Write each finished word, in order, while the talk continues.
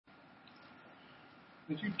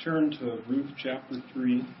Would you turn to Ruth chapter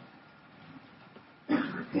 3?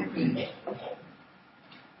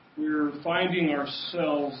 We're finding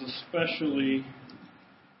ourselves, especially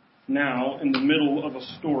now, in the middle of a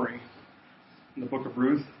story in the book of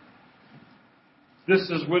Ruth. This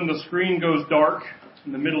is when the screen goes dark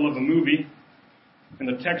in the middle of a movie, and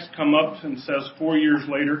the text comes up and says 4 years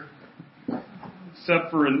later.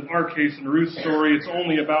 Except for in our case, in Ruth's story, it's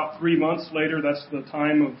only about 3 months later. That's the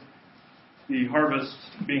time of the harvest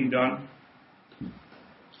being done.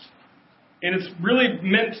 And it's really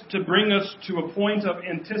meant to bring us to a point of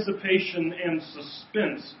anticipation and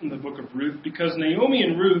suspense in the book of Ruth, because Naomi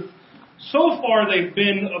and Ruth, so far they've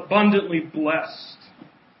been abundantly blessed.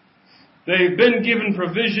 They've been given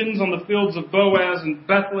provisions on the fields of Boaz in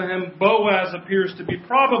Bethlehem. Boaz appears to be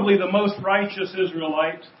probably the most righteous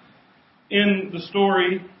Israelite in the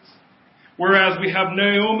story, whereas we have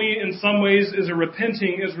Naomi in some ways is a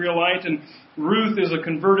repenting Israelite and Ruth is a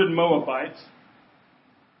converted Moabite.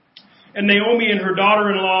 And Naomi and her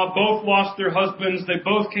daughter-in-law both lost their husbands. They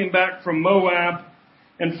both came back from Moab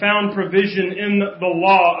and found provision in the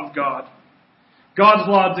law of God. God's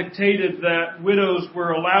law dictated that widows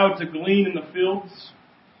were allowed to glean in the fields,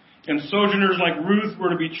 and sojourners like Ruth were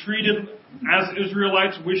to be treated as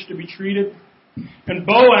Israelites wished to be treated. And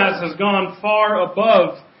Boaz has gone far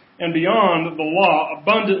above and beyond the law,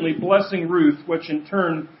 abundantly blessing Ruth, which in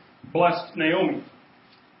turn blessed Naomi.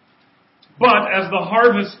 But as the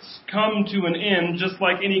harvests come to an end, just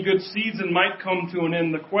like any good season might come to an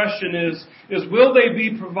end, the question is will they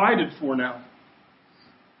be provided for now?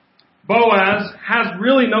 Boaz has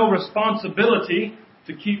really no responsibility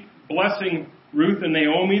to keep blessing Ruth and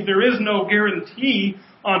Naomi. There is no guarantee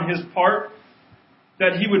on his part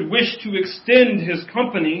that he would wish to extend his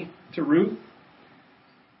company to Ruth.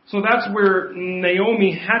 So that's where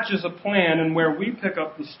Naomi hatches a plan and where we pick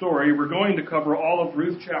up the story. We're going to cover all of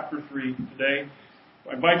Ruth chapter 3 today.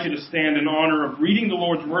 I invite you to stand in honor of reading the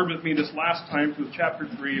Lord's Word with me this last time through chapter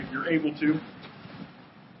 3 if you're able to.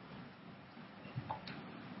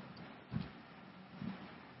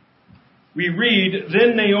 We read,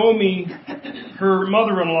 "Then Naomi, her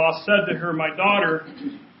mother-in-law, said to her, 'My daughter,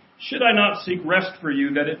 should I not seek rest for you,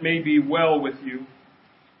 that it may be well with you?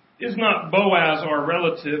 Is not Boaz our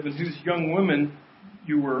relative, and with whose young women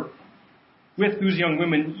you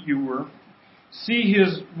were? See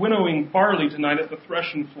his winnowing barley tonight at the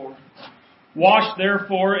threshing floor. Wash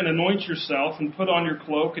therefore and anoint yourself, and put on your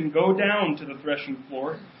cloak, and go down to the threshing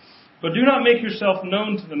floor. But do not make yourself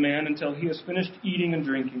known to the man until he has finished eating and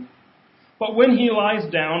drinking. But when he lies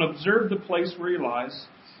down, observe the place where he lies.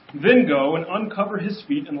 Then go and uncover his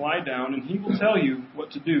feet and lie down, and he will tell you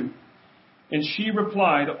what to do.' And she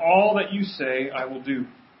replied, 'All that you say I will do.'"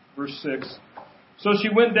 Verse 6. "So she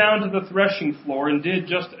went down to the threshing floor and did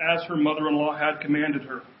just as her mother-in-law had commanded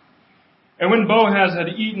her. And when Boaz had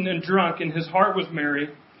eaten and drunk and his heart was merry,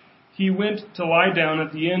 he went to lie down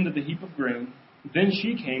at the end of the heap of grain. Then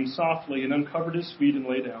she came softly and uncovered his feet and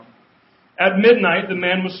lay down. At midnight the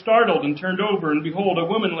man was startled and turned over, and behold, a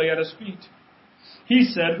woman lay at his feet. He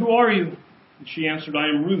said, 'Who are you?' And she answered, 'I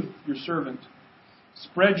am Ruth, your servant.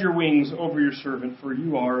 Spread your wings over your servant, for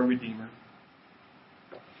you are a redeemer.'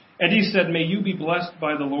 And he said, 'May you be blessed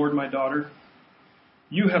by the Lord, my daughter.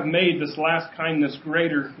 You have made this last kindness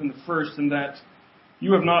greater than the first, in that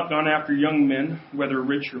you have not gone after young men, whether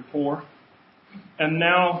rich or poor. And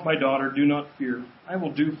now, my daughter, do not fear. I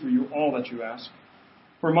will do for you all that you ask.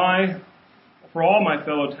 For all my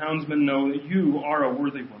fellow townsmen know that you are a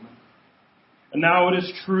worthy woman. And now it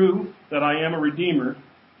is true that I am a redeemer,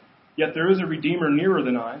 yet there is a redeemer nearer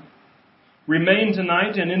than I. Remain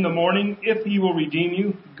tonight, and in the morning, if he will redeem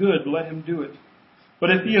you, good, let him do it. But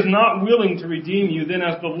if he is not willing to redeem you, then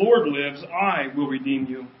as the Lord lives, I will redeem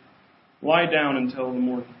you. Lie down until the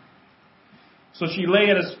morning.' So she lay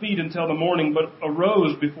at his feet until the morning, but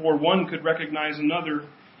arose before one could recognize another.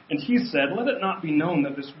 And he said, 'Let it not be known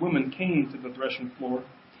that this woman came to the threshing floor.'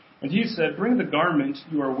 And he said, 'Bring the garment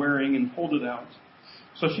you are wearing and hold it out.'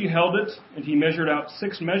 So she held it, and he measured out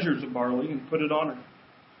 6 measures of barley and put it on her.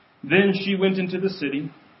 Then she went into the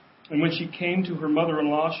city, and when she came to her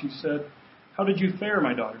mother-in-law, she said, 'How did you fare,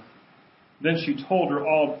 my daughter?' Then she told her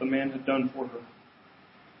all that the man had done for her.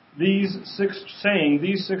 These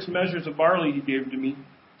 6 measures of barley he gave to me,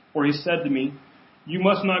 or he said to me, 'You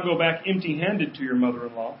must not go back empty-handed to your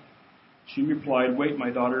mother-in-law.' She replied, 'Wait,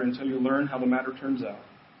 my daughter, until you learn how the matter turns out.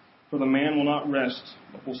 For the man will not rest,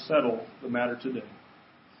 but will settle the matter today.'"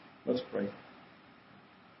 Let's pray.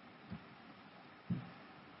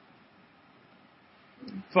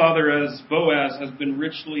 Father, as Boaz has been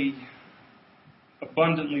richly,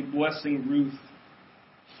 abundantly blessing Ruth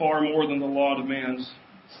far more than the law demands.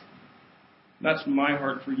 That's my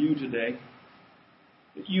heart for you today,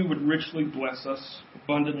 that you would richly bless us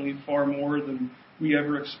abundantly, far more than we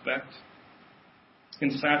ever expect, in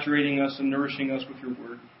saturating us and nourishing us with your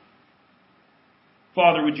word.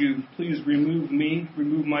 Father, would you please remove me,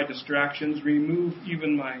 remove my distractions, remove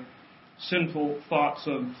even my sinful thoughts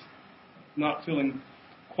of not feeling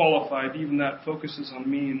qualified, even that focuses on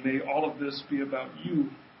me, and may all of this be about you.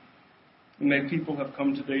 And may people have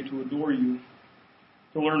come today to adore you,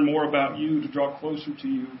 to learn more about you, to draw closer to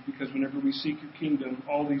you, because whenever we seek your kingdom,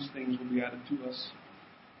 all these things will be added to us.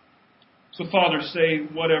 So, Father, say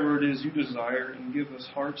whatever it is you desire and give us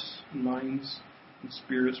hearts and minds and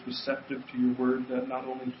spirits receptive to your word that not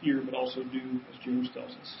only hear but also do, as James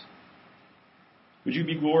tells us. Would you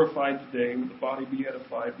be glorified today? Would the body be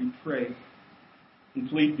edified? We pray and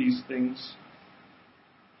plead these things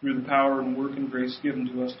through the power and work and grace given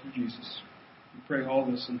to us through Jesus. We pray all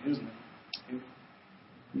this in his name. Amen.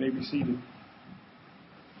 You may be seated.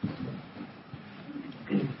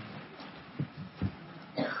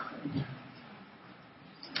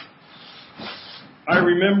 I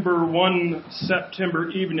remember one September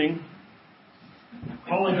evening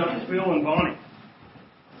calling up Phil and Bonnie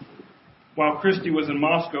while Christy was in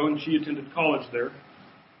Moscow and she attended college there.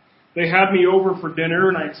 They had me over for dinner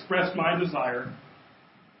and I expressed my desire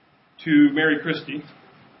to marry Christy.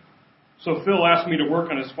 So Phil asked me to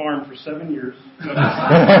work on his farm for 7 years. Just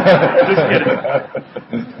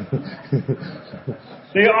kidding.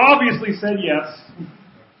 They obviously said yes.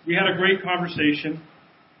 We had a great conversation.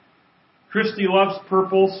 Christy loves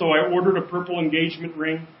purple, so I ordered a purple engagement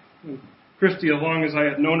ring. Christy, as long as I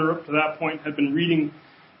had known her up to that point, had been reading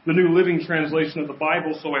the New Living Translation of the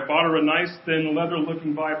Bible, so I bought her a nice, thin,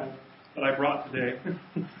 leather-looking Bible that I brought today.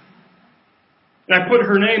 And I put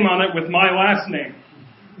her name on it with my last name.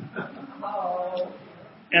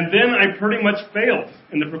 And then I pretty much failed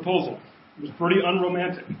in the proposal. It was pretty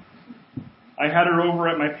unromantic. I had her over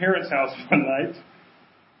at my parents' house one night.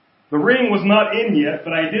 The ring was not in yet,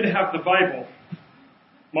 but I did have the Bible.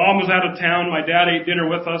 Mom was out of town. My dad ate dinner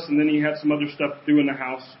with us, and then he had some other stuff to do in the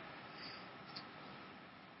house.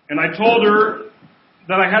 And I told her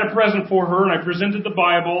that I had a present for her, and I presented the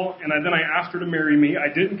Bible, and then I asked her to marry me. I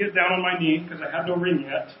didn't get down on my knee because I had no ring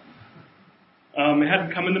yet. It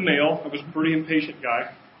hadn't come in the mail. I was a pretty impatient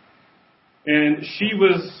guy. And she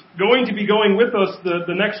was going to be going with us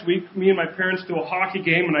the next week, me and my parents, to a hockey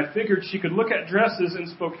game, and I figured she could look at dresses in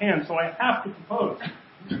Spokane, so I have to propose.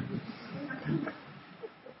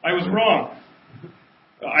 I was wrong.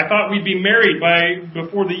 I thought we'd be married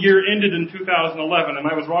before the year ended in 2011, and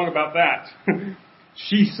I was wrong about that.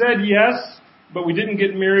 She said yes, but we didn't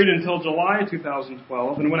get married until July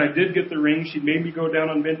 2012, and when I did get the ring, she made me go down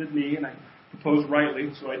on bended knee, and I proposed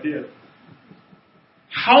rightly, so I did.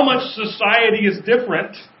 How much society is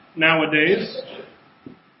different nowadays.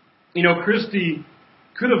 You know, Christy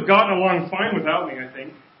could have gotten along fine without me, I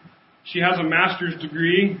think. She has a master's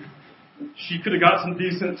degree. She could have got some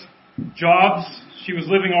decent jobs. She was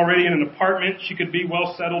living already in an apartment. She could be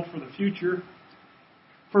well settled for the future.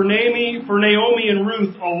 For Naomi and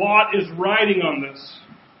Ruth, a lot is riding on this.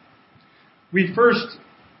 We first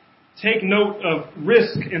take note of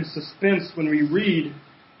risk and suspense when we read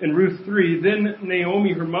in Ruth 3, then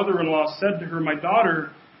Naomi, her mother-in-law, said to her, "My daughter,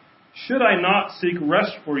 should I not seek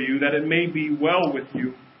rest for you, that it may be well with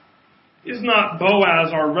you? Is not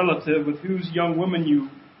Boaz our relative, with whose young woman you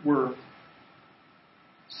were?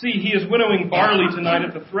 See, he is winnowing barley tonight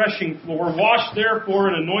at the threshing floor. Wash therefore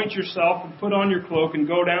and anoint yourself and put on your cloak and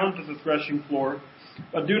go down to the threshing floor.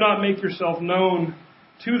 But do not make yourself known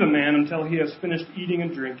to the man until he has finished eating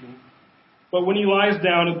and drinking. But when he lies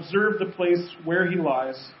down, observe the place where he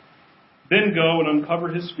lies. Then go and uncover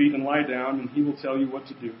his feet and lie down, and he will tell you what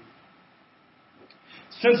to do."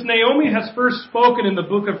 Since Naomi has first spoken in the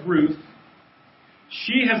book of Ruth,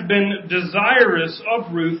 she has been desirous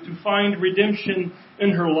of Ruth to find redemption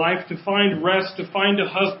in her life, to find rest, to find a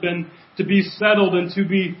husband, to be settled, and to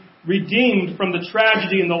be redeemed from the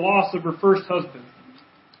tragedy and the loss of her first husband.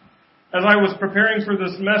 As I was preparing for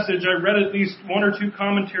this message, I read at least one or two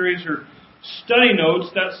commentaries or study notes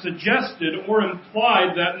that suggested or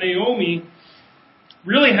implied that Naomi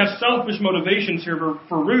really has selfish motivations here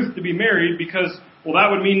for Ruth to be married because, well, that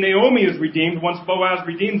would mean Naomi is redeemed once Boaz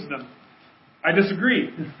redeems them. I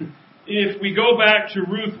disagree. If we go back to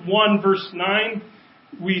Ruth 1 verse 9,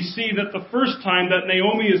 we see that the first time that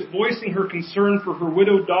Naomi is voicing her concern for her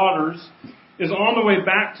widowed daughters is on the way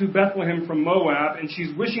back to Bethlehem from Moab, and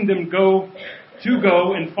she's wishing them to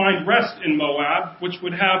go and find rest in Moab, which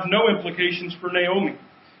would have no implications for Naomi.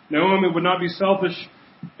 Naomi would not be selfish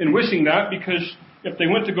in wishing that because if they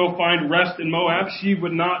went to go find rest in Moab, she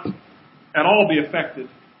would not at all be affected.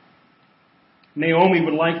 Naomi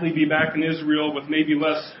would likely be back in Israel with maybe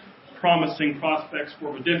less promising prospects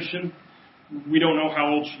for redemption. We don't know how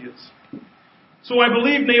old she is. So I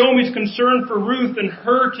believe Naomi's concern for Ruth and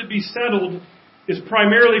her to be settled is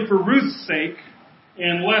primarily for Ruth's sake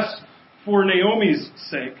and less for Naomi's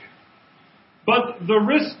sake. But the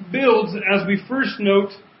risk builds as we first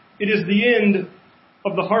note it is the end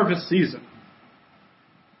of the harvest season.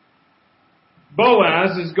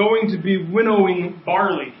 Boaz is going to be winnowing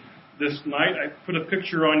barley this night. I put a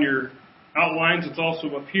picture on your outlines. It's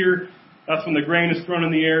also up here. That's when the grain is thrown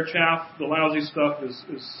in the air. Chaff, the lousy stuff, is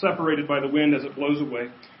separated by the wind as it blows away.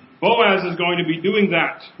 Boaz is going to be doing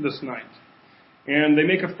that this night. And they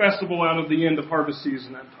make a festival out of the end of harvest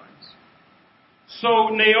season at times. So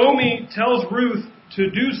Naomi tells Ruth to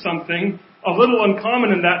do something a little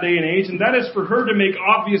uncommon in that day and age, and that is for her to make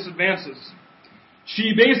obvious advances.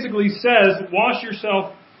 She basically says, wash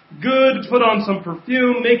yourself good, put on some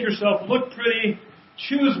perfume, make yourself look pretty,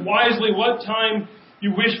 choose wisely what time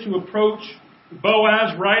you wish to approach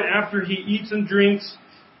Boaz right after he eats and drinks,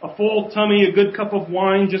 a full tummy, a good cup of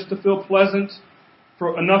wine just to feel pleasant,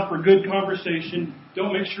 enough for good conversation.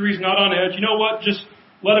 Don't make sure he's not on edge. You know what? Just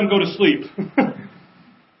let him go to sleep.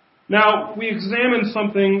 Now, we examine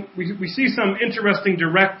something, we see some interesting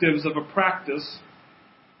directives of a practice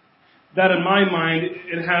that in my mind,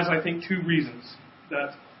 it has, I think, two reasons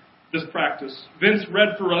that this practice. Vince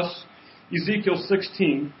read for us Ezekiel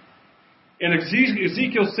 16. And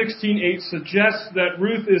Ezekiel 16:8 suggests that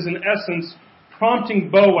Ruth is in essence prompting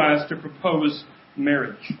Boaz to propose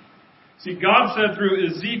marriage. See, God said through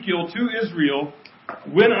Ezekiel to Israel,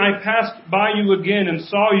 when I passed by you again and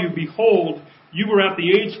saw you, behold, you were at the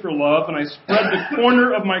age for love, and I spread the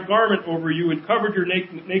corner of my garment over you and covered your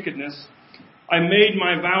nakedness. I made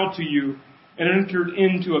my vow to you and entered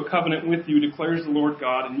into a covenant with you, declares the Lord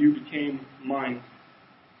God, and you became mine.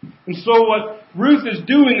 And so what Ruth is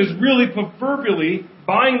doing is really proverbially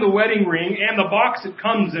buying the wedding ring and the box it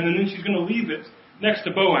comes in, and then she's going to leave it next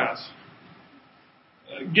to Boaz.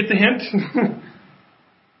 Get the hint?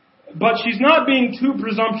 But she's not being too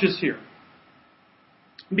presumptuous here.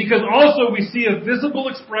 Because also we see a visible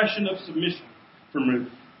expression of submission from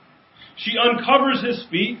Ruth. She uncovers his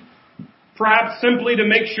feet, perhaps simply to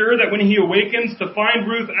make sure that when he awakens to find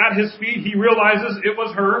Ruth at his feet, he realizes it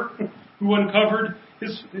was her who uncovered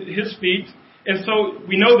his feet. And so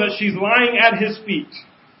we know that she's lying at his feet,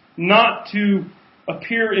 not to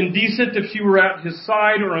appear indecent if she were at his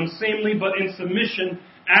side or unseemly, but in submission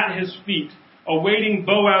at his feet, awaiting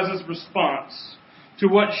Boaz's response to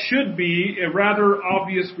what should be a rather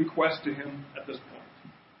obvious request to him at this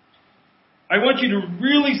point. I want you to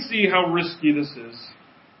really see how risky this is.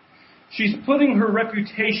 She's putting her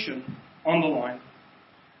reputation on the line.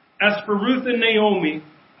 As for Ruth and Naomi,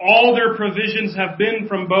 all their provisions have been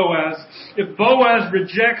from Boaz. If Boaz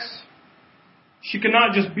rejects, she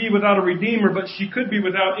cannot just be without a redeemer, but she could be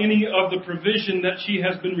without any of the provision that she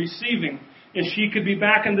has been receiving. And she could be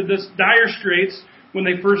back into this dire straits when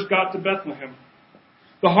they first got to Bethlehem.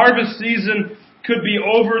 The harvest season could be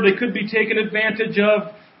over. They could be taken advantage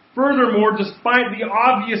of. Furthermore, despite the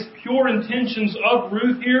obvious pure intentions of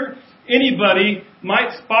Ruth here, anybody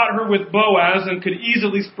might spot her with Boaz and could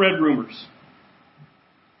easily spread rumors.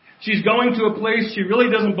 She's going to a place she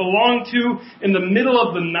really doesn't belong to in the middle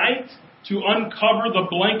of the night to uncover the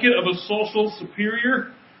blanket of a social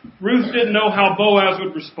superior. Ruth didn't know how Boaz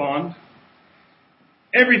would respond.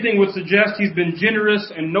 Everything would suggest he's been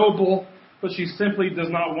generous and noble, but she simply does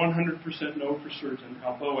not 100% know for certain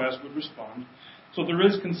how Boaz would respond. So there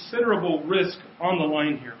is considerable risk on the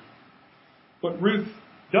line here. But Ruth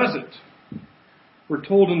does it. We're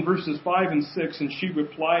told in verses 5 and 6, and she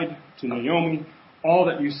replied to Naomi, all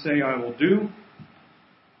that you say I will do.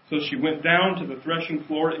 So she went down to the threshing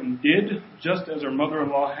floor and did just as her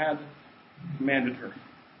mother-in-law had commanded her.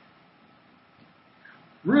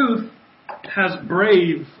 Ruth has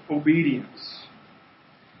brave obedience.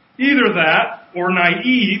 Either that, or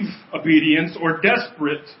naive obedience, or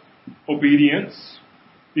desperate obedience,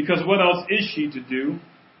 because what else is she to do?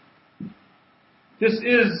 This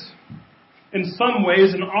is, in some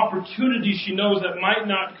ways, an opportunity she knows that might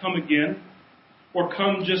not come again, or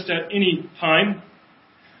come just at any time.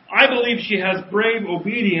 I believe she has brave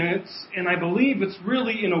obedience, and I believe it's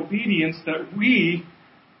really in obedience that we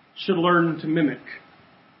should learn to mimic.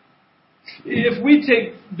 If we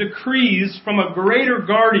take decrees from a greater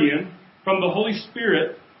guardian, from the Holy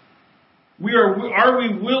Spirit, are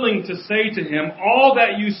we willing to say to him, all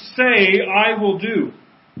that you say I will do?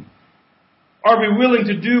 Are we willing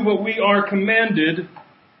to do what we are commanded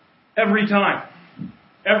every time?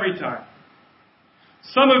 Every time.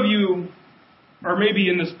 Some of you are maybe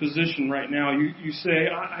in this position right now. You say,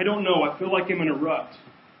 I don't know. I feel like I'm in a rut.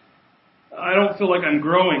 I don't feel like I'm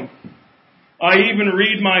growing. I even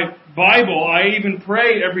read my Bible. I even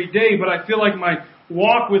pray every day, but I feel like my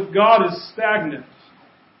walk with God is stagnant.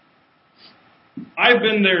 I've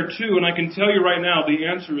been there too, and I can tell you right now, the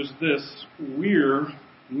answer is this: we're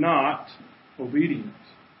not obedient.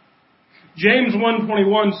 James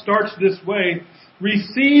 1:21 starts this way: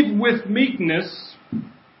 receive with meekness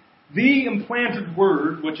the implanted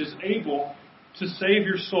word, which is able to save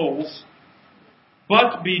your souls,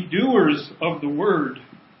 but be doers of the word,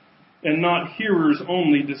 and not hearers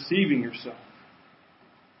only, deceiving yourself.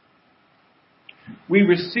 We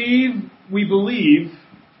receive, we believe,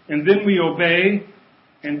 and then we obey,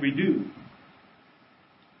 and we do.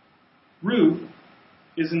 Ruth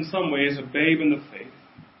is in some ways a babe in the faith.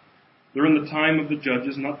 They're in the time of the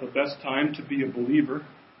judges, not the best time to be a believer.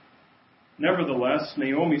 Nevertheless,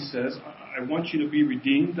 Naomi says, I want you to be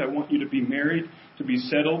redeemed. I want you to be married, to be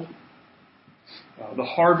settled. The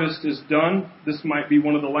harvest is done. This might be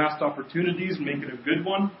one of the last opportunities. Make it a good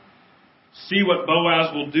one. See what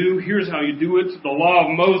Boaz will do. Here's how you do it. The law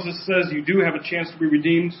of Moses says you do have a chance to be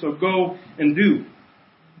redeemed, so go and do.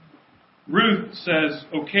 Ruth says,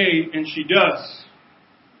 okay, and she does.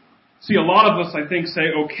 See, a lot of us, I think, say,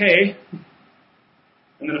 okay,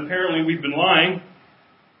 and then apparently we've been lying,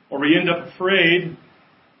 or we end up afraid.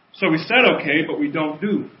 So we said okay, but we don't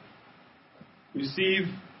do. Receive,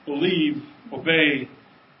 believe, obey,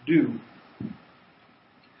 do.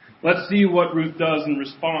 Let's see what Ruth does in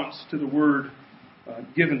response to the word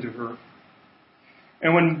given to her.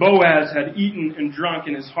 And when Boaz had eaten and drunk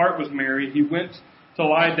and his heart was merry, he went to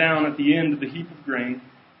lie down at the end of the heap of grain.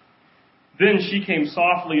 Then she came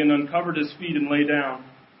softly and uncovered his feet and lay down.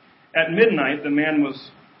 At midnight the man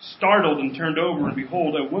was startled and turned over, and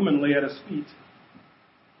behold, a woman lay at his feet.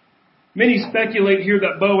 Many speculate here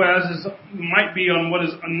that Boaz might be on what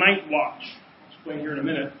is a night watch. I'll explain here in a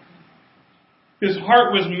minute. His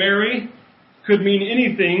heart was merry could mean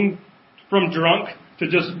anything from drunk to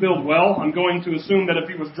just filled well. I'm going to assume that if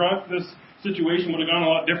he was drunk, this situation would have gone a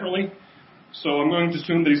lot differently. So I'm going to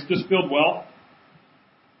assume that he's just filled well.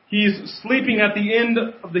 He's sleeping at the end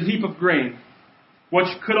of the heap of grain, which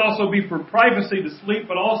could also be for privacy to sleep,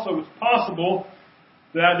 but also it's possible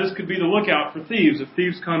that this could be the lookout for thieves. If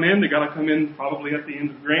thieves come in, they got to come in probably at the end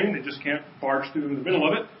of grain. They just can't barge through in the middle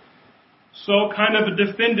of it. So kind of a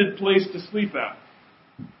defended place to sleep at.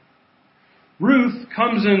 Ruth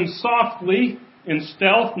comes in softly, in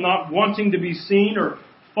stealth, not wanting to be seen or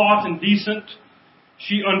thought indecent.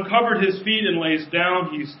 She uncovered his feet and lays down.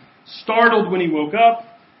 He's startled when he woke up.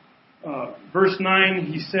 Verse 9,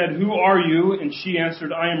 he said, "Who are you?" And she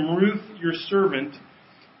answered, "I am Ruth, your servant.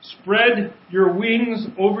 Spread your wings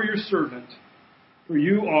over your servant, for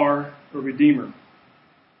you are a redeemer."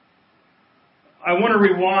 I want to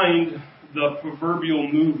rewind the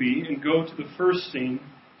proverbial movie and go to the first scene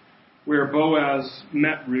where Boaz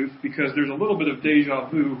met Ruth, because there's a little bit of deja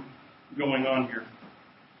vu going on here.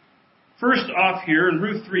 First off here in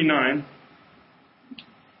Ruth 3:9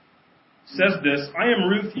 says this: "I am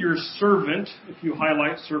Ruth, your servant." If you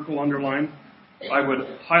highlight, circle, underline, I would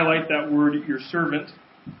highlight that word, your servant.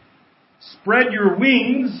 "Spread your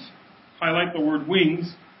wings," highlight the word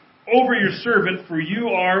wings, "over your servant, for you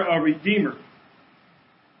are a redeemer."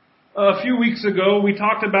 A few weeks ago, we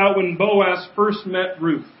talked about when Boaz first met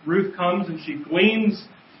Ruth. Ruth comes and she gleans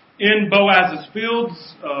in Boaz's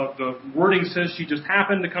fields. The wording says she just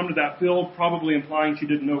happened to come to that field, probably implying she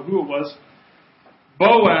didn't know who it was.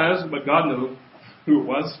 Boaz, but God knew who it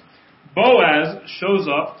was. Boaz shows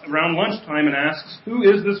up around lunchtime and asks, "Who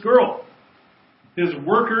is this girl?" His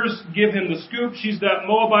workers give him the scoop. She's that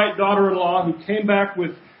Moabite daughter-in-law who came back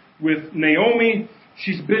with Naomi.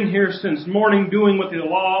 She's been here since morning doing what the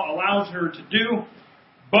law allows her to do.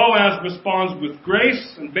 Boaz responds with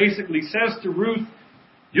grace and basically says to Ruth,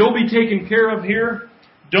 "You'll be taken care of here.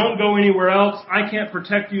 Don't go anywhere else. I can't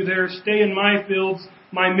protect you there. Stay in my fields.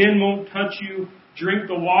 My men won't touch you. Drink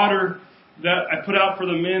the water that I put out for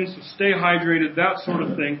the men, so stay hydrated," that sort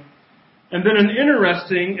of thing. And then an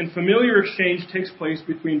interesting and familiar exchange takes place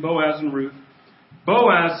between Boaz and Ruth.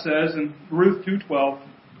 Boaz says in Ruth 2:12,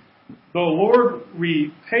 "The Lord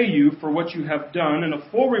repay you for what you have done, and a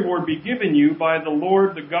full reward be given you by the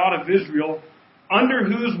Lord, the God of Israel, under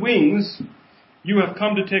whose wings you have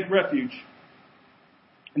come to take refuge."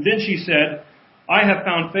 And then she said, "I have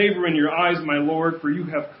found favor in your eyes, my Lord, for you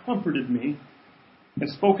have comforted me and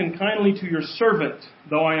spoken kindly to your servant,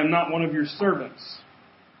 though I am not one of your servants."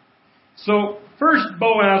 So first,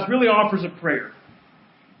 Boaz really offers a prayer.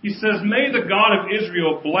 He says, "May the God of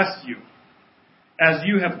Israel bless you, as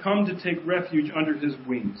you have come to take refuge under his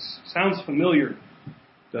wings." Sounds familiar,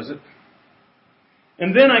 does it?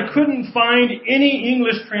 And then I couldn't find any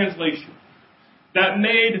English translation that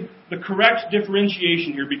made the correct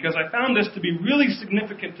differentiation here, because I found this to be really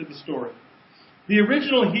significant to the story. The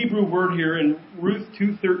original Hebrew word here in Ruth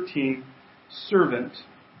 2:13, servant,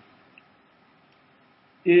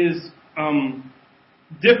 is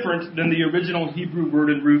different than the original Hebrew word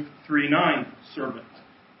in Ruth 3:9, servant.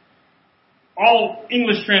 All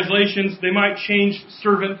English translations, they might change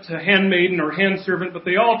servant to handmaiden or handservant, but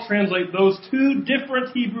they all translate those two different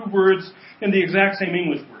Hebrew words in the exact same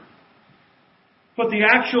English word. But the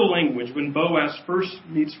actual language, when Boaz first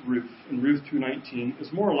meets Ruth in Ruth 2:19,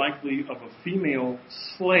 is more likely of a female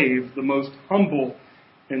slave, the most humble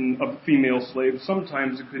of female slaves.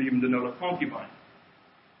 Sometimes it could even denote a concubine.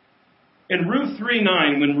 In Ruth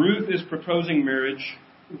 3:9, when Ruth is proposing marriage,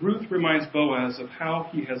 Ruth reminds Boaz of how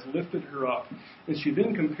he has lifted her up, and she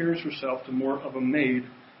then compares herself to more of a maid,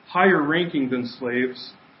 higher ranking than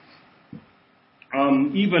slaves,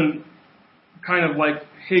 even kind of like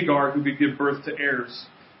Hagar, who could give birth to heirs.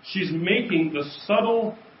 She's making the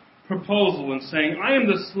subtle proposal and saying, "I am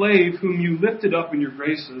the slave whom you lifted up in your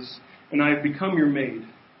graces, and I have become your maid."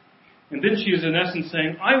 And then she is in essence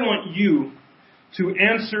saying, "I want you to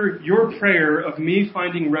answer your prayer of me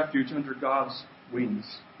finding refuge under God's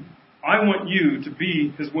wings. I want you to be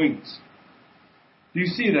his wings." Do you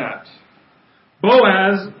see that?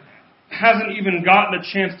 Boaz hasn't even gotten a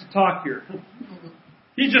chance to talk here.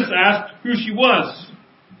 He just asked who she was.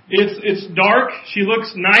 It's dark. She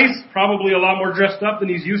looks nice, probably a lot more dressed up than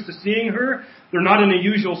he's used to seeing her. They're not in a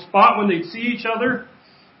usual spot when they see each other.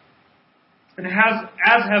 And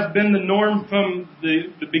as has been the norm from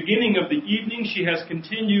the beginning of the evening, she has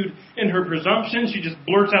continued in her presumption. She just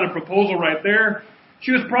blurts out a proposal right there.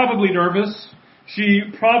 She was probably nervous. She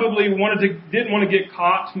probably didn't want to get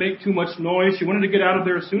caught, make too much noise. She wanted to get out of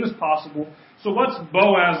there as soon as possible. So what's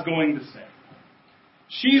Boaz going to say?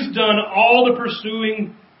 She's done all the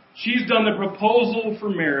pursuing. She's done the proposal for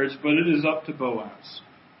marriage, but it is up to Boaz.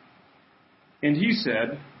 And he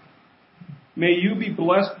said, "May you be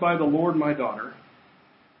blessed by the Lord, my daughter.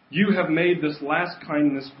 You have made this last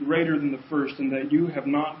kindness greater than the first, in that you have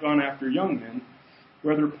not gone after young men,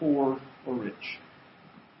 whether poor or rich."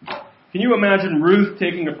 Can you imagine Ruth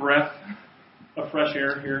taking a breath of fresh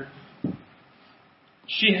air here?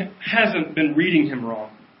 She hasn't been reading him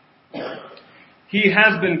wrong. He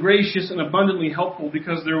has been gracious and abundantly helpful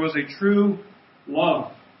because there was a true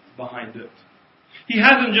love behind it. He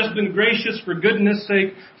hasn't just been gracious for goodness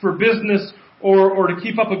sake, for business, or to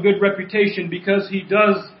keep up a good reputation, because he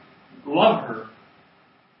does love her.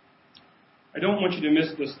 I don't want you to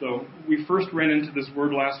miss this, though. We first ran into this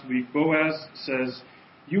word last week. Boaz says,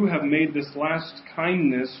 "You have made this last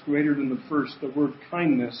kindness greater than the first." The word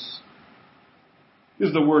kindness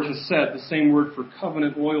is the word hesed, the same word for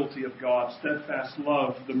covenant loyalty of God, steadfast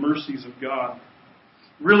love, the mercies of God.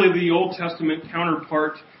 Really the Old Testament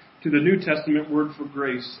counterpart to the New Testament word for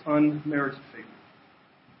grace, unmerited favor.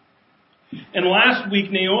 And last week,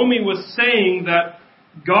 Naomi was saying that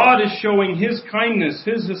God is showing his kindness,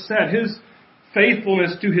 his hesed, his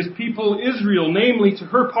faithfulness to his people Israel, namely to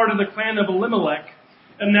her part of the clan of Elimelech.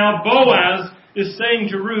 And now Boaz is saying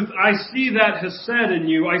to Ruth, "I see that hesed in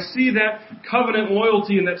you. I see that covenant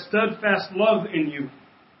loyalty and that steadfast love in you."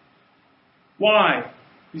 Why?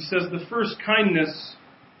 He says the first kindness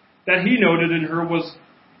that he noted in her was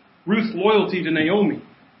Ruth's loyalty to Naomi.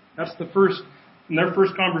 That's in their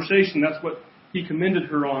first conversation, that's what he commended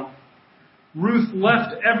her on. Ruth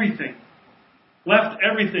left everything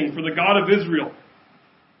for the God of Israel,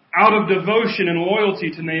 out of devotion and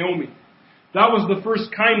loyalty to Naomi. That was the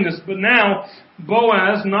first kindness. But now,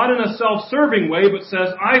 Boaz, not in a self-serving way, but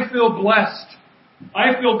says, "I feel blessed.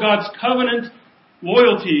 I feel God's covenant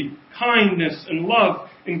loyalty, kindness, and love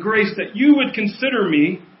and grace that you would consider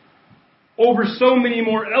me over so many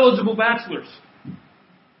more eligible bachelors."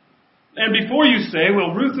 And before you say,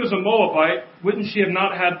 "Well, Ruth is a Moabite, wouldn't she have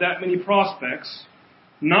not had that many prospects?"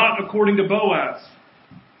 Not according to Boaz.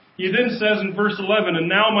 He then says in verse 11, "And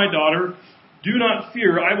now, my daughter, do not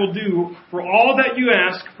fear. I will do for all that you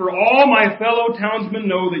ask, for all my fellow townsmen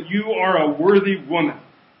know that you are a worthy woman."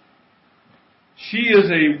 She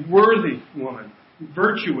is a worthy woman,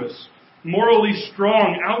 virtuous, morally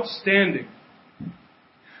strong, outstanding.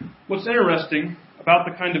 What's interesting about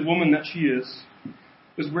the kind of woman that she is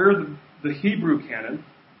where the Hebrew canon,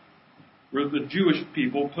 where the Jewish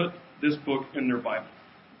people put this book in their Bible.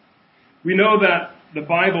 We know that the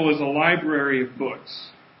Bible is a library of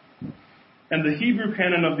books. And the Hebrew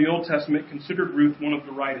canon of the Old Testament considered Ruth one of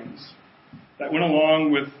the writings that went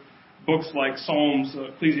along with books like Psalms,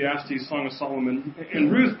 Ecclesiastes, Song of Solomon.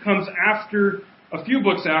 And Ruth comes after, a few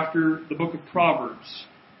books after, the book of Proverbs.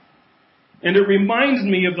 And it reminds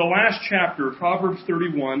me of the last chapter, Proverbs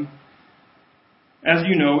 31, as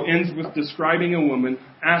you know, ends with describing a woman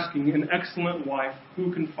asking, an excellent wife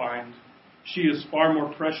who can find? She is far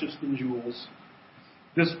more precious than jewels.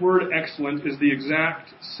 This word excellent is the exact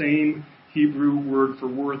same Hebrew word for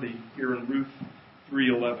worthy here in Ruth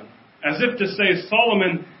 3:11. As if to say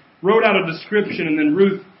Solomon wrote out a description and then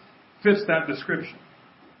Ruth fits that description.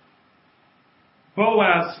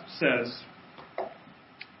 Boaz says,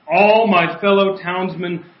 all my fellow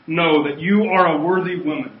townsmen know that you are a worthy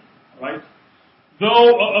woman, right?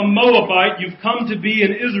 Though a Moabite, you've come to be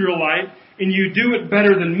an Israelite, and you do it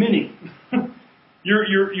better than many.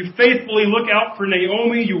 You faithfully look out for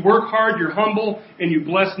Naomi, you work hard, you're humble, and you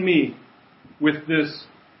bless me with this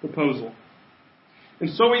proposal.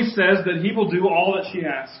 And so he says that he will do all that she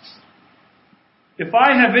asks. If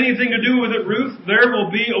I have anything to do with it, Ruth, there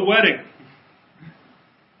will be a wedding.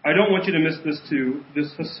 I don't want you to miss this too.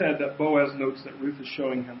 This chesed that Boaz notes that Ruth is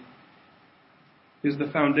showing him is the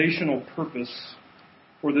foundational purpose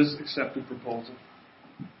for this accepted proposal.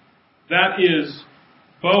 That is,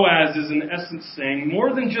 Boaz is in essence saying,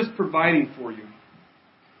 more than just providing for you,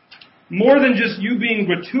 more than just you being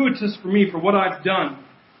gratuitous for me for what I've done,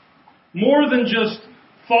 more than just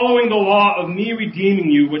following the law of me redeeming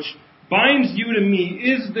you, which binds you to me,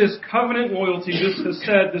 is this covenant loyalty, this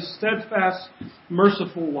chesed, this steadfast,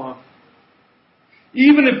 merciful love.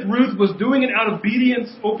 Even if Ruth was doing it out of obedience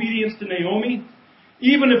to Naomi,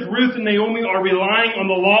 even if Ruth and Naomi are relying on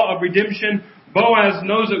the law of redemption, Boaz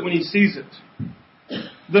knows it when he sees it.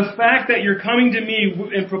 The fact that you're coming to me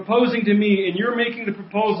and proposing to me and you're making the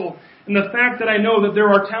proposal, and the fact that I know that there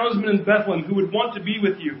are townsmen in Bethlehem who would want to be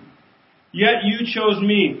with you, yet you chose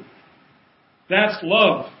me. That's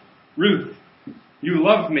love, Ruth. You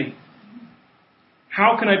love me.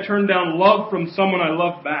 How can I turn down love from someone I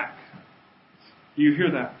love back? Do you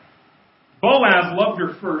hear that? Boaz loved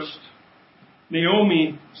her first.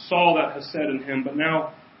 Naomi saw that chesed in him, but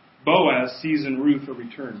now Boaz sees in Ruth a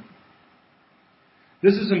return.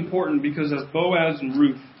 This is important because as Boaz and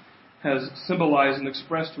Ruth has symbolized and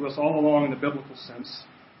expressed to us all along in the biblical sense,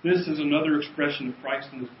 this is another expression of Christ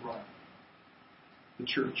and His bride, the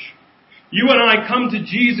church. You and I come to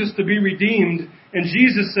Jesus to be redeemed, and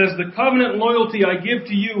Jesus says, the covenant loyalty I give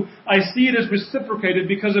to you, I see it as reciprocated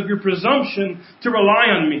because of your presumption to rely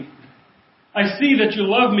on me. I see that you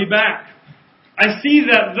love me back. I see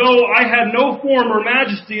that though I had no form or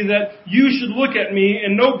majesty, that you should look at me,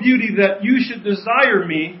 and no beauty, that you should desire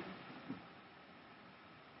me,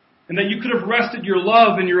 and that you could have rested your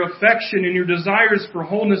love and your affection and your desires for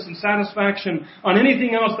wholeness and satisfaction on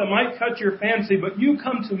anything else that might cut your fancy, but you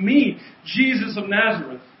come to me, Jesus of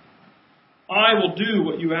Nazareth. I will do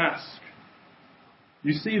what you ask.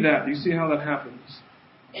 You see that? Do you see how that happens?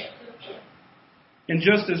 And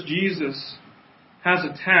just as Jesus has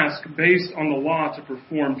a task based on the law to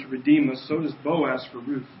perform to redeem us, so does Boaz for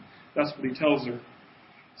Ruth. That's what he tells her.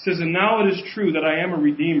 He says, and now it is true that I am a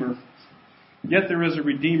redeemer, yet there is a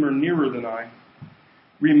redeemer nearer than I.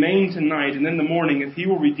 Remain tonight, and in the morning, if he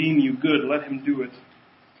will redeem you, good, let him do it.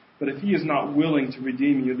 But if he is not willing to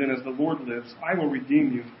redeem you, then as the Lord lives, I will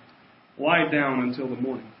redeem you. Lie down until the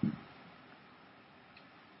morning.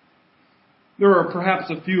 There are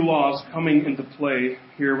perhaps a few laws coming into play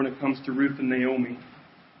here when it comes to Ruth and Naomi,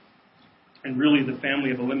 and really the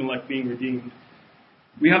family of Elimelech being redeemed.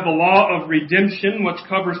 We have the law of redemption, which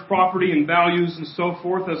covers property and values and so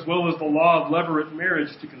forth, as well as the law of levirate marriage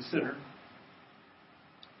to consider.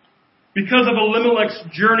 Because of Elimelech's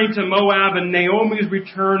journey to Moab and Naomi's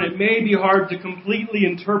return, it may be hard to completely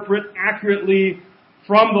interpret accurately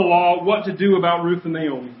from the law what to do about Ruth and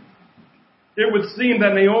Naomi. It would seem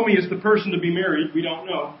that Naomi is the person to be married. We don't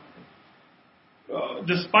know.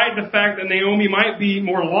 Despite the fact that Naomi might be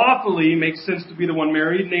more lawfully makes sense to be the one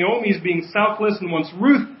married, Naomi is being selfless and wants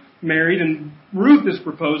Ruth married, and Ruth is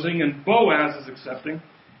proposing and Boaz is accepting.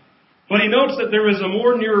 But he notes that there is a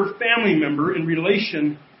more nearer family member in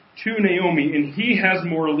relation to Naomi, and he has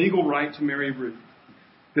more legal right to marry Ruth.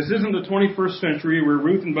 This isn't the 21st century where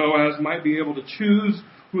Ruth and Boaz might be able to choose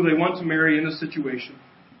who they want to marry in a situation.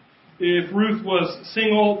 If Ruth was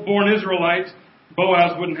single, born Israelite,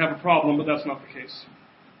 Boaz wouldn't have a problem, but that's not the case.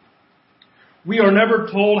 We are never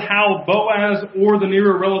told how Boaz or the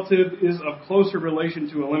nearer relative is of closer relation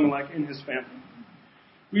to Elimelech in his family.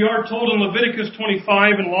 We are told in Leviticus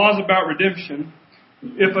 25 in laws about redemption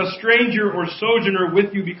If a stranger or sojourner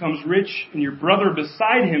with you becomes rich, and your brother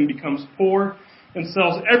beside him becomes poor, and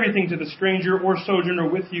sells everything to the stranger or sojourner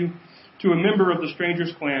with you, to a member of the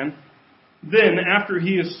stranger's clan, then after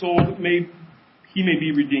he is sold, he may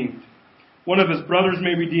be redeemed. One of his brothers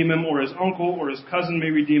may redeem him, or his uncle or his cousin may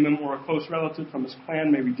redeem him, or a close relative from his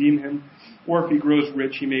clan may redeem him, or if he grows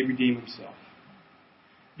rich, he may redeem himself.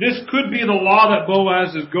 This could be the law that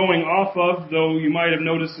Boaz is going off of, though you might have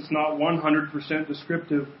noticed it's not 100%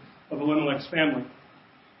 descriptive of Elimelech's family.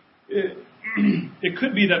 It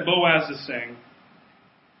could be that Boaz is saying,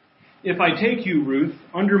 if I take you, Ruth,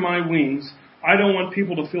 under my wings, I don't want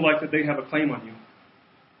people to feel like that they have a claim on you,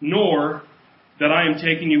 nor that I am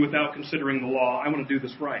taking you without considering the law. I want to do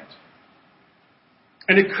this right.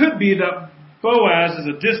 And it could be that Boaz is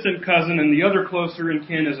a distant cousin and the other closer in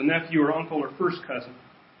kin is a nephew or uncle or first cousin.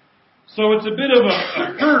 So it's a bit of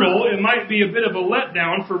a hurdle. It might be a bit of a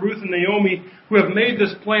letdown for Ruth and Naomi, who have made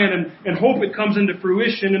this plan and hope it comes into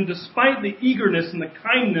fruition. And despite the eagerness and the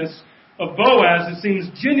kindness of Boaz, it seems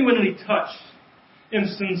genuinely touched and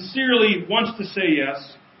sincerely wants to say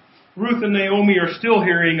yes. Ruth and Naomi are still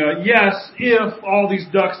hearing a yes if all these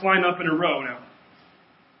ducks line up in a row now,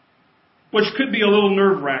 which could be a little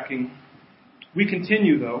nerve-wracking. We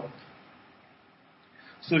continue, though.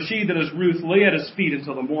 So she, that is Ruth, lay at his feet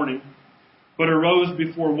until the morning, but arose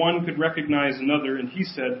before one could recognize another, and he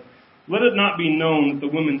said, let it not be known that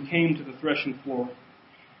the woman came to the threshing floor.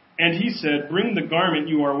 And he said, bring the garment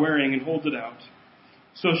you are wearing and hold it out.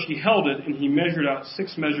 So she held it, and he measured out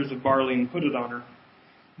 6 measures of barley and put it on her.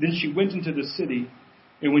 Then she went into the city,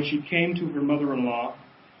 and when she came to her mother-in-law,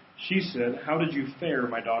 she said, how did you fare,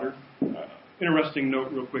 my daughter? Interesting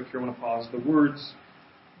note real quick here, I want to pause. The words,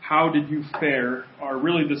 how did you fare, are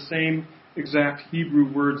really the same exact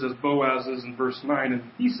Hebrew words as Boaz's in verse 9. And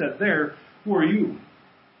he said there, who are you?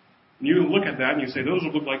 And you look at that and you say, those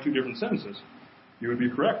would look like 2 different sentences. You would be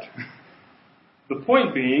correct. The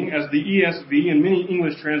point being, as the ESV and many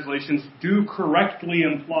English translations do correctly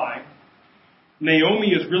imply,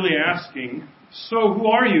 Naomi is really asking, so who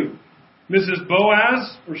are you? Mrs.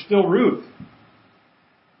 Boaz or still Ruth?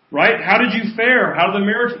 Right? How did you fare? How did the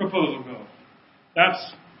marriage proposal go?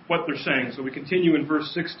 That's what they're saying. So we continue in verse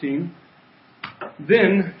 16.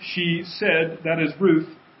 Then she said, that is Ruth,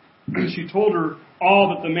 she told her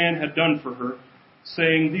all that the man had done for her,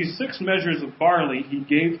 saying, these 6 measures of barley he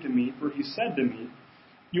gave to me, for he said to me,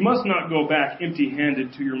 you must not go back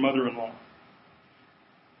empty-handed to your mother-in-law.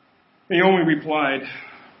 Naomi replied,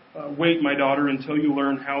 wait, my daughter, until you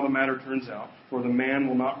learn how the matter turns out, for the man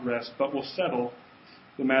will not rest, but will settle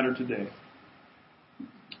the matter today.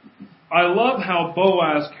 I love how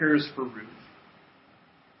Boaz cares for Ruth.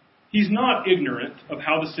 He's not ignorant of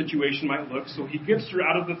how the situation might look, so he gets her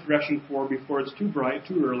out of the threshing floor before it's too bright,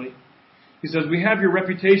 too early. He says, we have your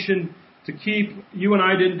reputation to keep. You and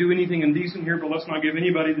I didn't do anything indecent here, but let's not give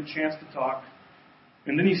anybody the chance to talk.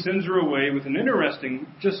 And then he sends her away with an interesting,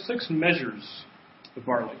 just 6 measures of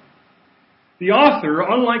barley. The author,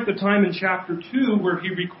 unlike the time in chapter 2 where he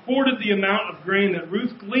recorded the amount of grain that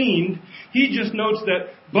Ruth gleaned, he just notes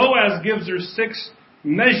that Boaz gives her 6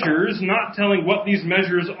 measures, not telling what these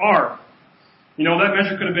measures are. You know, that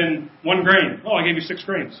measure could have been 1 grain. Oh, I gave you 6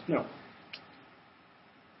 grains. No.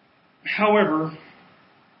 However,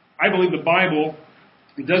 I believe the Bible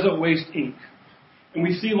doesn't waste ink. And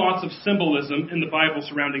we see lots of symbolism in the Bible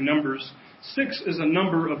surrounding numbers. 6 is a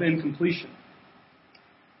number of incompletion.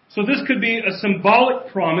 So this could be a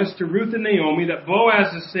symbolic promise to Ruth and Naomi that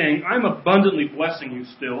Boaz is saying, I'm abundantly blessing you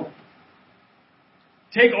still.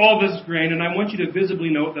 Take all this grain, and I want you to visibly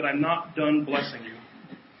note that I'm not done blessing you.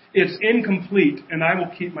 It's incomplete, and I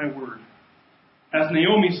will keep my word. As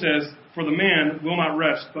Naomi says, for the man will not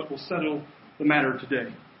rest, but will settle the matter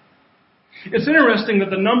today. It's interesting that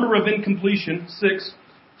the number of incompletion, 6,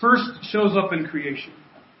 first shows up in creation.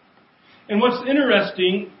 And what's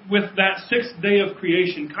interesting with that 6th day of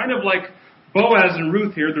creation, kind of like Boaz and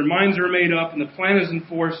Ruth here, their minds are made up and the plan is in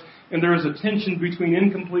force, and there is a tension between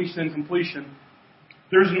incompletion and completion.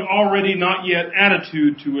 There's an already not yet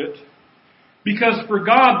attitude to it. Because for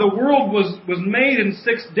God, the world was made in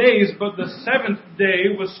 6 days, but the 7th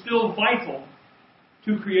day was still vital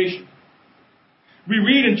to creation. We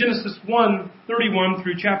read in Genesis 1:31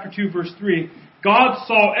 through chapter 2, verse 3, God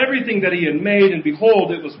saw everything that he had made, and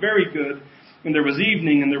behold, it was very good. And there was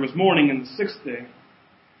evening, and there was morning, in the 6th day.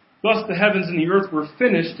 Thus the heavens and the earth were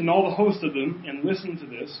finished, and all the host of them. And listen to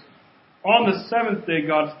this. On the 7th day,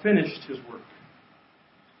 God finished his work.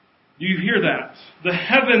 Do you hear that? The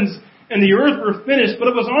heavens and the earth were finished, but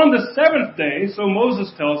it was on the 7th day, so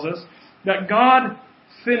Moses tells us, that God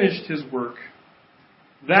finished his work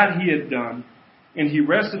that he had done. And he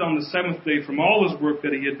rested on the seventh day from all his work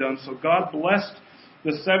that he had done. So God blessed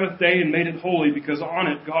the seventh day and made it holy, because on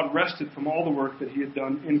it God rested from all the work that he had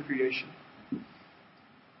done in creation.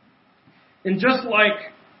 And just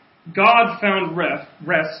like God found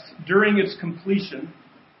rest during its completion,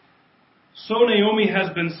 so Naomi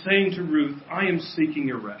has been saying to Ruth, I am seeking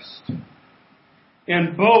your rest.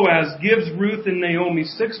 And Boaz gives Ruth and Naomi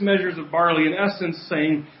 6 measures of barley, in essence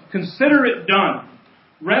saying, consider it done.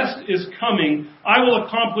 Rest is coming. I will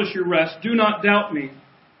accomplish your rest. Do not doubt me.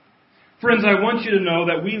 Friends, I want you to know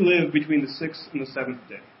that we live between the 6th and the 7th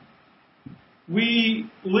day. We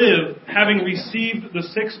live having received the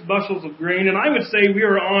 6 bushels of grain, and I would say we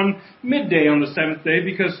are on midday on the 7th day,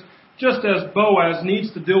 because just as Boaz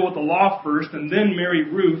needs to deal with the law first and then marry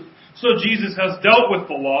Ruth, so Jesus has dealt with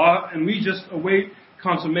the law, and we just await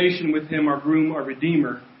consummation with him, our groom, our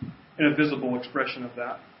Redeemer, in a visible expression of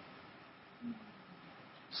that.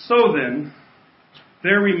 So then,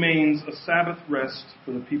 there remains a Sabbath rest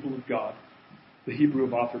for the people of God, the Hebrew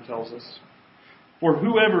author tells us. For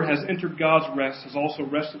whoever has entered God's rest has also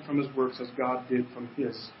rested from his works as God did from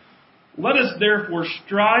his. Let us therefore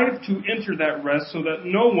strive to enter that rest, so that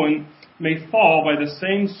no one may fall by the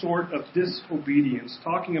same sort of disobedience.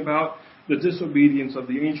 Talking about the disobedience of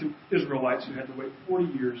the ancient Israelites who had to wait 40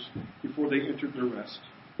 years before they entered their rest.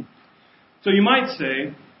 So you might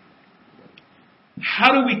say,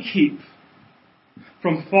 how do we keep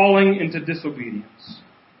from falling into disobedience?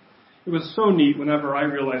 It was so neat whenever I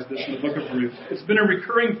realized this in the book of Ruth. It's been a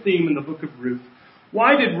recurring theme in the book of Ruth.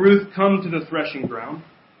 Why did Ruth come to the threshing ground?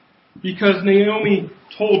 Because Naomi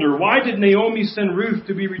told her. Why did Naomi send Ruth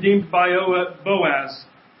to be redeemed by Boaz?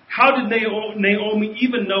 How did Naomi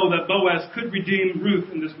even know that Boaz could redeem Ruth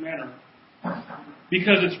in this manner?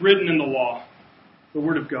 Because it's written in the law, the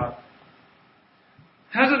Word of God.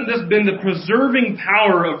 Hasn't this been the preserving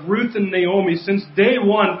power of Ruth and Naomi since day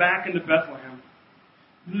one back into Bethlehem?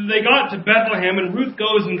 They got to Bethlehem, and Ruth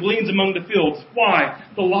goes and gleans among the fields. Why?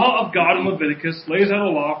 The law of God in Leviticus lays out a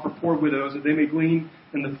law for poor widows that they may glean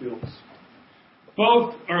in the fields.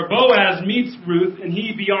 Boaz meets Ruth, and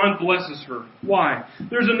he beyond blesses her. Why?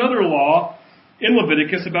 There's another law in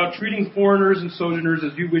Leviticus about treating foreigners and sojourners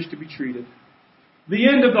as you wish to be treated. The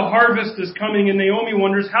end of the harvest is coming, and Naomi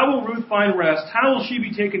wonders, how will Ruth find rest? How will she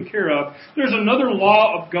be taken care of? There's another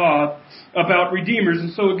law of God about redeemers.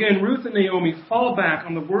 And so again, Ruth and Naomi fall back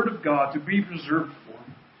on the Word of God to be preserved for,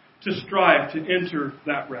 to strive to enter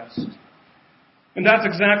that rest. And that's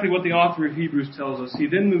exactly what the author of Hebrews tells us. He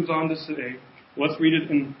then moves on to say, let's read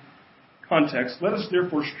it in context. Let us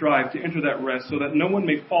therefore strive to enter that rest, so that no one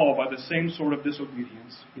may fall by the same sort of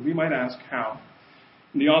disobedience. And we might ask, how?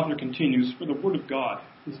 And the author continues, for the Word of God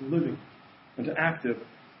is living and active,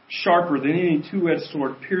 sharper than any two-edged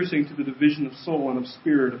sword, piercing to the division of soul and of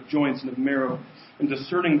spirit, of joints and of marrow, and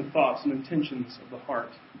discerning the thoughts and intentions of the heart.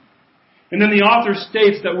 And then the author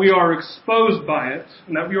states that we are exposed by it,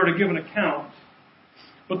 and that we are to give an account.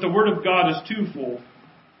 But the Word of God is twofold.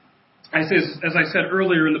 As I said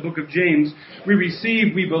earlier in the book of James, we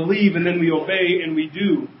receive, we believe, and then we obey and we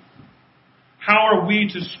do. How are we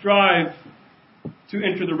to strive to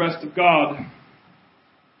enter the rest of God?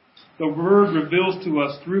 The Word reveals to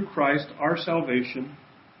us through Christ our salvation,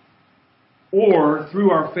 or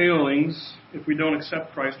through our failings, if we don't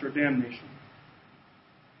accept Christ, our damnation.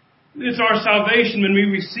 It's our salvation when we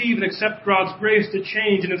receive and accept God's grace to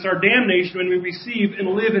change, and it's our damnation when we receive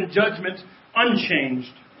and live in judgment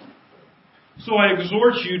unchanged. So I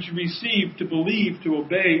exhort you to receive, to believe, to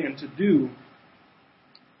obey, and to do.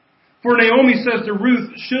 For Naomi says to Ruth,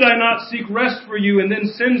 should I not seek rest for you? And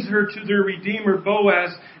then sends her to their Redeemer Boaz.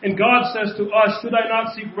 And God says to us, should I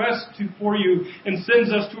not seek rest for you? And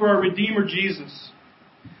sends us to our Redeemer Jesus.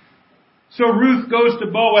 So Ruth goes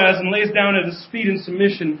to Boaz and lays down at his feet in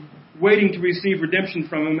submission, waiting to receive redemption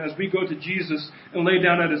from him, as we go to Jesus and lay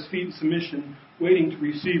down at his feet in submission, waiting to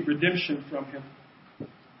receive redemption from him.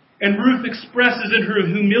 And Ruth expresses in her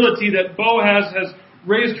humility that Boaz has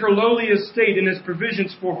raised her lowly estate in his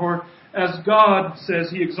provisions for her, as God says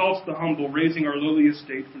he exalts the humble, raising our lowly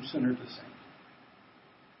estate from sinner to saint.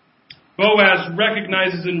 Boaz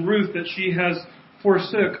recognizes in Ruth that she has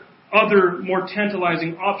forsook other more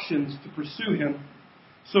tantalizing options to pursue him.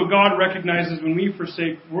 So God recognizes when we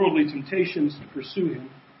forsake worldly temptations to pursue him.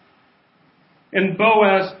 And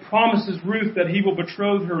Boaz promises Ruth that he will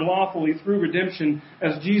betroth her lawfully through redemption,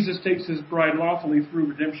 as Jesus takes his bride lawfully through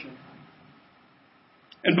redemption.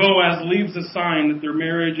 And Boaz leaves a sign that their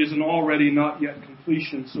marriage is an already not yet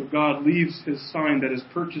completion. So God leaves his sign that his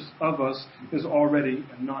purchase of us is already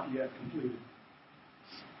and not yet completed.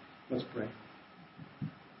 Let's pray.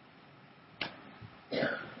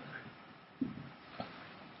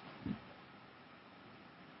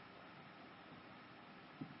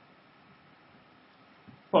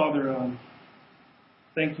 Father,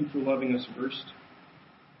 thank you for loving us first.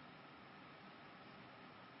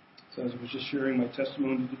 So as I was just sharing my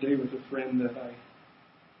testimony today with a friend that I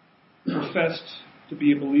professed to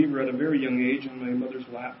be a believer at a very young age on my mother's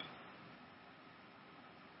lap.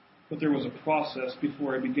 But there was a process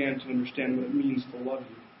before I began to understand what it means to love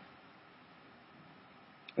you.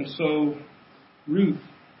 And so Ruth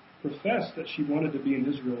professed that she wanted to be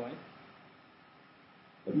an Israelite.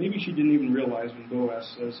 But maybe she didn't even realize when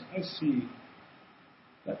Boaz says, I see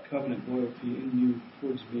that covenant loyalty in you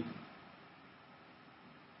towards me.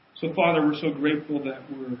 So, Father, we're so grateful that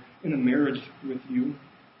we're in a marriage with you.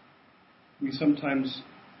 We sometimes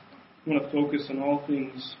want to focus on all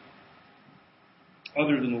things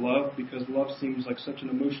other than love, because love seems like such an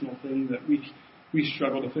emotional thing that we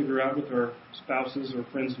struggle to figure out with our spouses or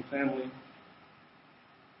friends and family.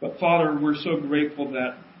 But, Father, we're so grateful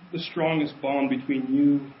that the strongest bond between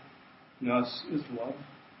you and us is love.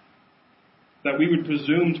 That we would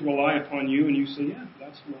presume to rely upon you and you say, yeah,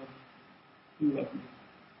 that's love. You love me.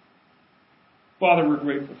 Father, we're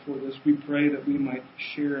grateful for this. We pray that we might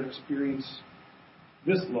share and experience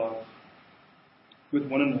this love with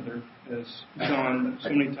one another, as John so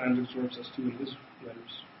many times exhorts us to in his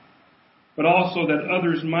letters. But also that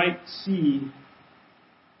others might see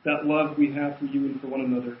that love we have for you and for one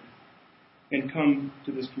another and come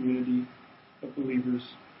to this community of believers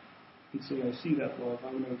and say, I see that love.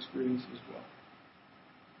 I want to experience it as well.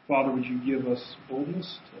 Father, would you give us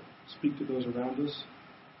boldness to speak to those around us?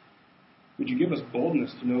 Would you give us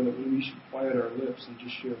boldness to know that we should quiet our lips and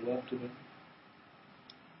just share love to them?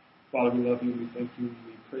 Father, we love you and we thank you and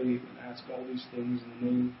we pray and ask all these things in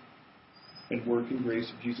the name and work and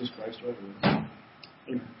grace of Jesus Christ our Lord.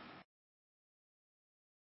 Amen.